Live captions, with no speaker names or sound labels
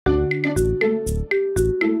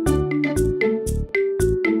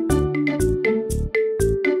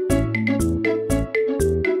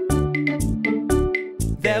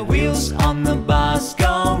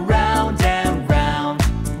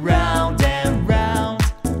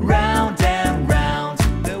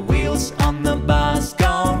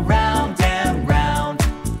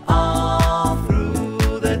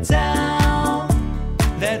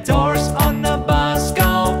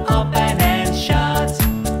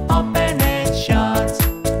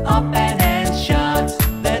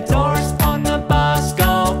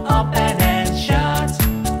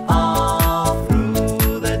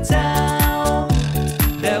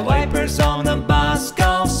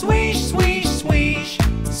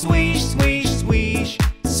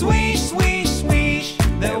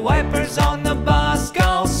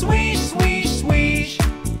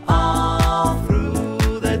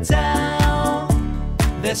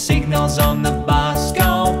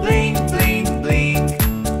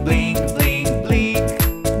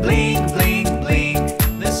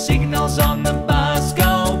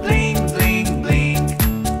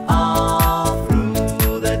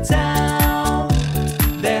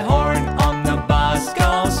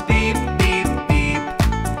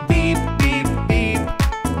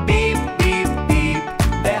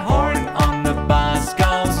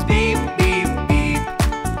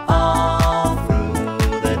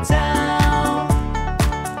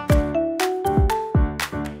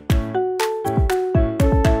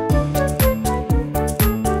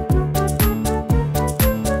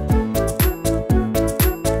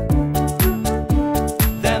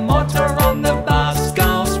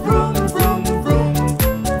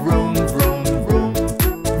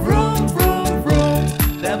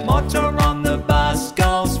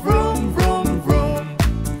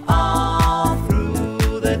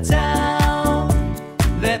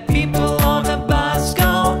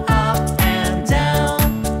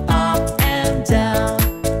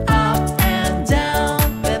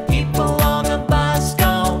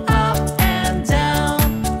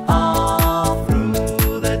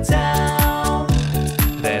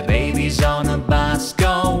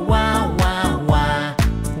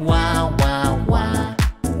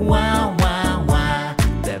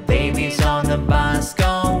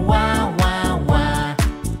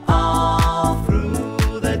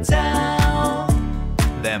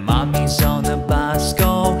mommy's on the bus,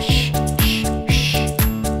 go shh, shh, shh,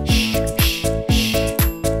 shh, shh,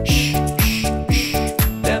 shh, shh.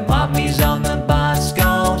 Their mommy's on the bus,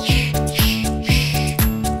 go shh, shh, shh,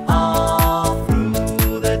 all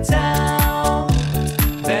through the town.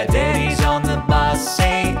 Their daddy's on the bus,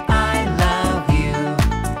 say I love you,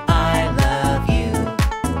 I love you,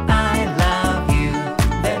 I love you.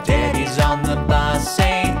 Their daddy's on the bus,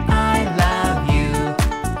 say I love you,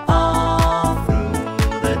 all through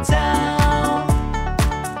the town.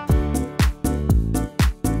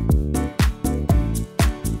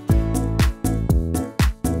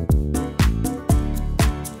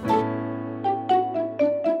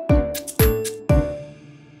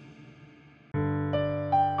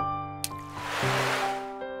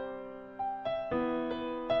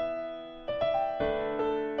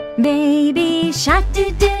 Baby shark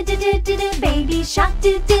do do do do do do, baby shark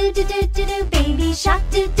do do do do do do, baby shark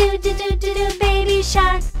do do do do do do, baby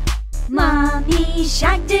shark. Mommy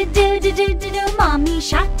shark do do do do do do, mommy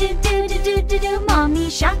shark do do do do do do, mommy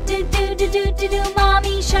shark do do do do do do,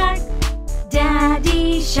 mommy shark.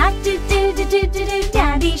 Daddy shark do do do do do do,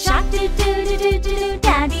 daddy shark do do do do do do,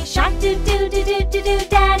 daddy shark do do do do do do,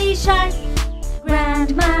 daddy shark.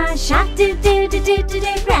 Grandma shark do do do do do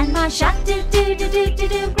do, grandma shark do do do do do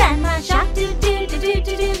do, grandma shark do do do do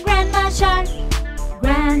do do, grandma shark.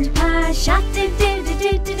 Grandpa shark do do do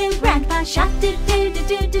do do do, grandpa shark do do do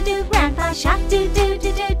do do do, grandpa shark do do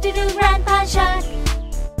do do do do, grandpa shark.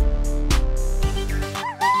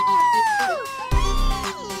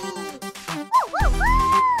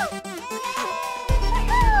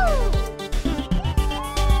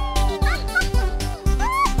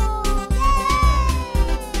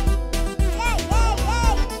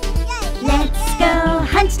 Let's go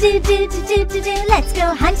hunt do do do do do do, let's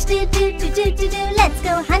go hunt do do do do do do, let's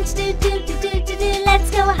go hunt do do do do do do, let's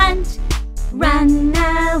go hunt. Run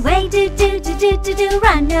away do do do do do do,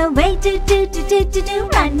 run away do do do do do do,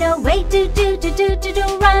 run away do do do do do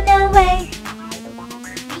do, run away.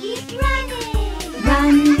 Keep running.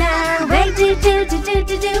 Run away do do do do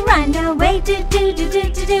do do, run away do do do do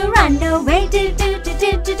do do, run away do do do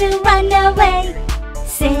do do do, run away.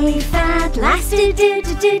 Safe at last do do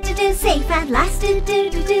do do do do, safe at last do do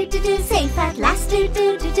do do do do, safe at last do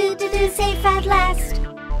do do do do do, safe at last.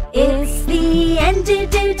 It's the end do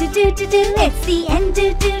do do do do do, it's the end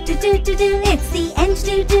do do do do do do, it's the end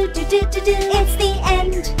do do do do do do, it's the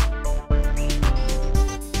end.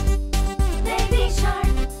 Baby shark,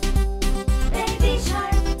 baby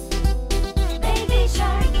shark, baby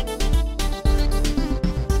shark,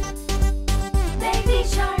 baby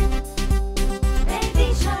shark.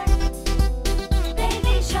 Baby shark,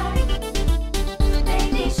 baby shark,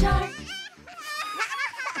 baby shark.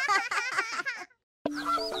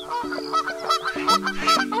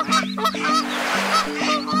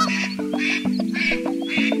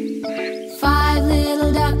 5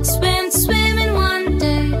 little ducks went swimming one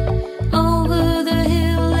day over the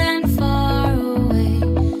hill and far away.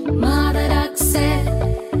 Mother duck said,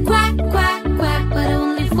 quack, quack, quack, but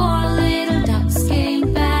only 4 little ducks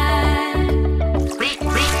came back.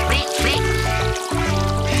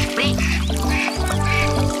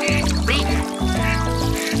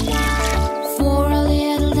 Four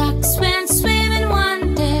little ducks went swimming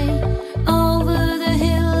one day over the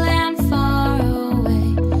hill and far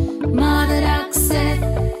away. Mother duck said,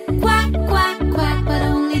 quack, quack, quack, but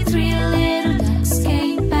only 3 little ducks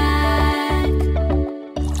came back.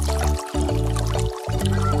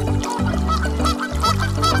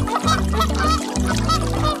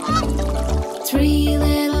 Three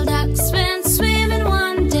little ducks went swimming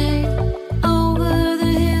one day over the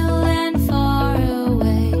hill and far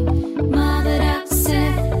away. Mother duck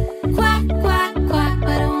said, quack, quack, quack,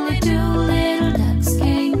 but only 2 little ducks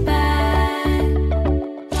came back.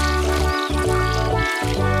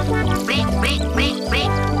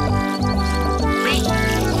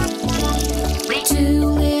 2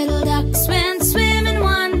 little ducks went swimming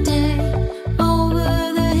one day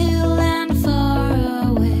over the hill and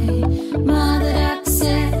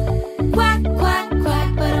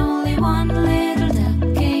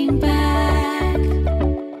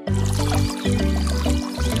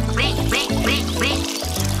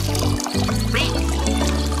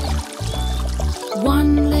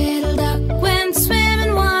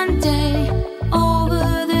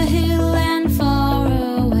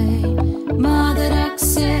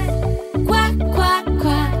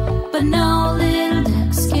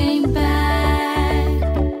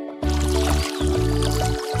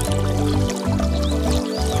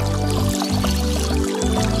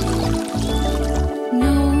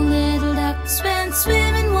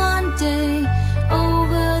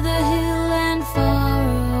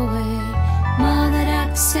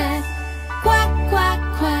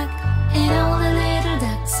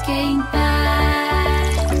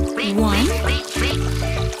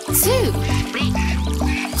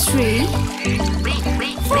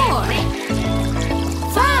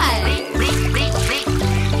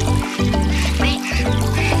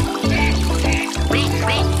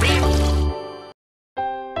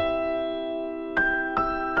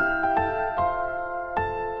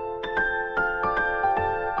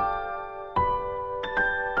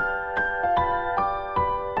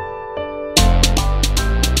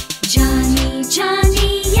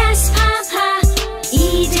Johnny, yes, Papa.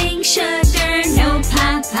 Eating sugar, no,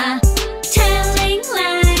 Papa. Telling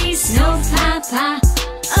lies, no, Papa.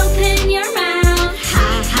 Open your mouth,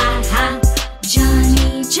 ha, ha, ha.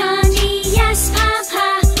 Johnny, Johnny, yes,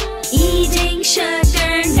 Papa. Eating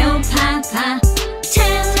sugar, no, Papa.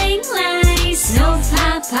 Telling lies, no,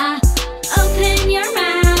 Papa. Open your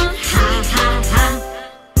mouth, ha, ha, ha.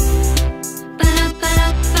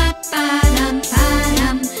 Ba-da-ba-da-ba-ba-dum,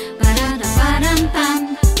 ba-dum, ba-da-da-ba-dum-bum.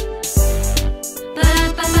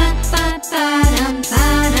 Ba-da-ba-ba-ba-ba-dum,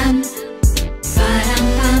 ba-dum,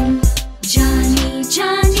 ba-dum-bum. Johnny,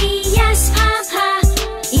 Johnny, yes, Papa.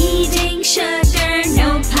 Eating sugar, no,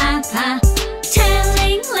 Papa.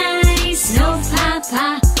 Telling lies, no, Papa.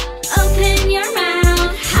 Open your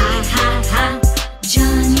mouth, ha, ha, ha.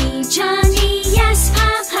 Johnny, Johnny, yes,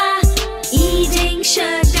 Papa. Eating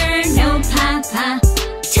sugar, no, Papa.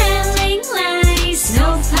 Telling lies, no,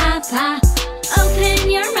 Papa. Open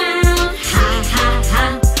your mouth, ha, ha, ha.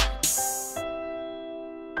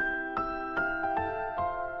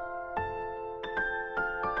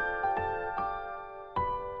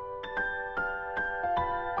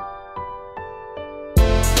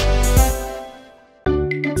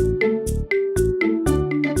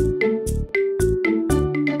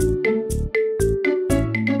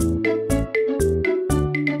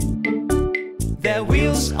 The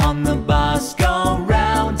wheels on the bus go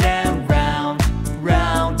round and round,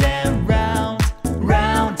 round and round,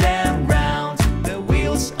 round and round. The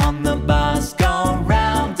wheels on the bus go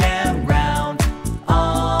round and round,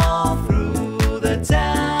 all through the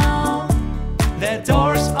town. The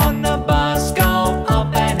doors on the bus go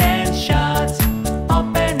open and shut,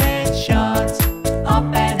 open and shut,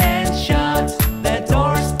 open and shut. The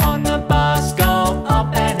doors on the bus go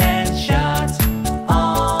open and shut,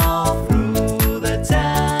 all through the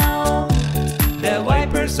town. The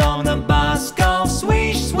wipers on the bus go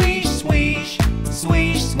swish, swish, swish,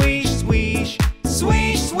 swish, swish, swish,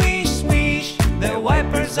 swish, swish, swish. The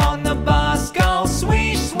wipers on the bus go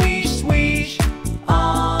swish, swish, swish,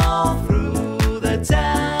 all through the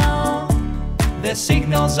town. The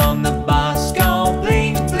signals on the